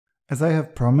As I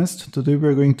have promised, today we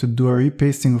are going to do a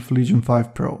repasting of Legion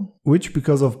 5 Pro, which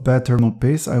because of bad thermal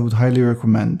paste I would highly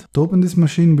recommend. To open this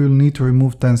machine we will need to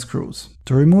remove 10 screws.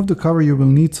 To remove the cover you will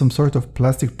need some sort of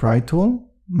plastic pry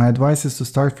tool. My advice is to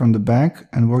start from the back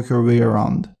and work your way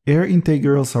around. Air intake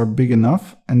grills are big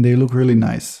enough and they look really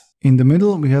nice. In the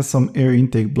middle we have some air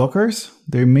intake blockers.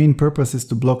 Their main purpose is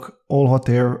to block all hot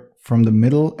air from the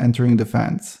middle entering the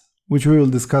fans, which we will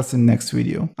discuss in next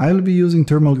video. I will be using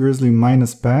Thermal Grizzly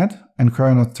minus pad and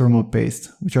Cryonaut thermal paste,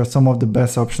 which are some of the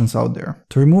best options out there.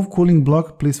 To remove cooling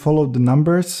block, please follow the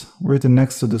numbers written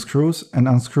next to the screws and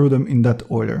unscrew them in that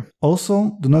order.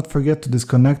 Also, do not forget to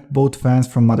disconnect both fans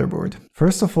from motherboard.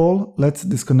 First of all, let's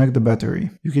disconnect the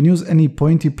battery. You can use any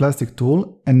pointy plastic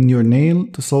tool and your nail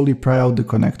to slowly pry out the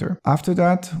connector. After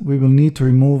that, we will need to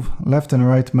remove left and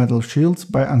right metal shields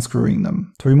by unscrewing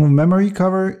them. To remove memory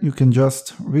cover, you can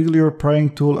just wiggle your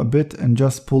prying tool a bit and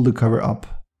just pull the cover up.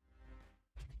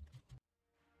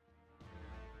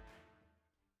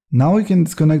 Now we can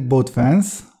disconnect both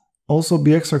fans. Also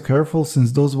be extra careful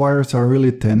since those wires are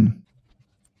really thin.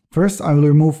 First I will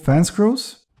remove fan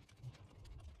screws.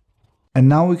 And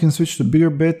now we can switch to bigger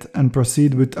bit and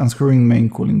proceed with unscrewing main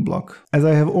cooling block. As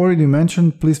I have already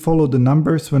mentioned, please follow the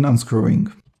numbers when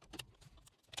unscrewing.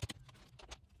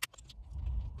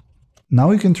 Now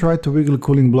we can try to wiggle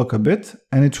cooling block a bit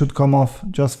and it should come off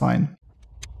just fine.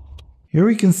 Here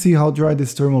we can see how dry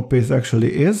this thermal paste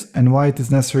actually is and why it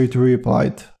is necessary to reapply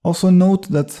it. Also note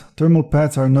that thermal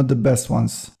pads are not the best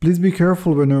ones. Please be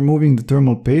careful when removing the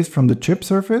thermal paste from the chip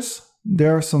surface.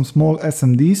 There are some small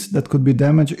SMDs that could be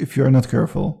damaged if you are not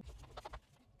careful.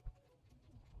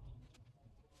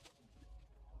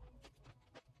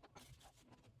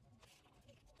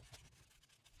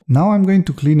 Now I'm going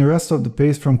to clean the rest of the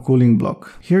paste from cooling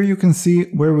block. Here you can see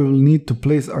where we will need to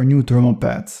place our new thermal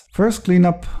pads. First clean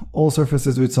up all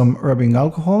surfaces with some rubbing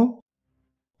alcohol.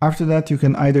 After that you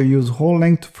can either use whole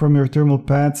length from your thermal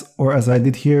pads or as I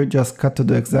did here just cut to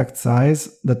the exact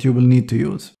size that you will need to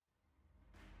use.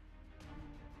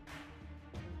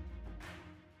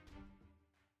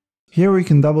 Here we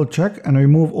can double check and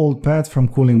remove old pads from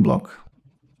cooling block.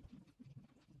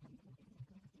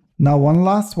 Now one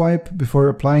last wipe before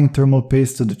applying thermal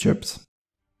paste to the chips.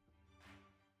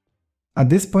 At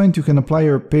this point you can apply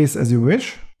your paste as you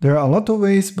wish. There are a lot of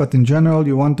ways, but in general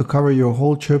you want to cover your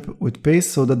whole chip with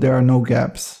paste so that there are no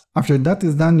gaps. After that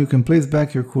is done you can place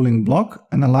back your cooling block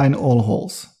and align all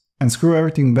holes. And screw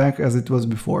everything back as it was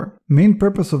before. Main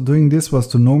purpose of doing this was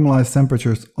to normalize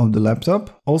temperatures of the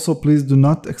laptop. Also please do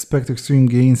not expect extreme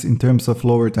gains in terms of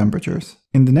lower temperatures.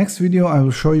 In the next video I will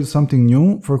show you something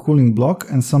new for cooling block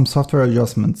and some software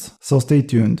adjustments, so stay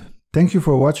tuned. Thank you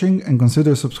for watching and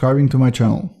consider subscribing to my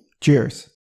channel. Cheers!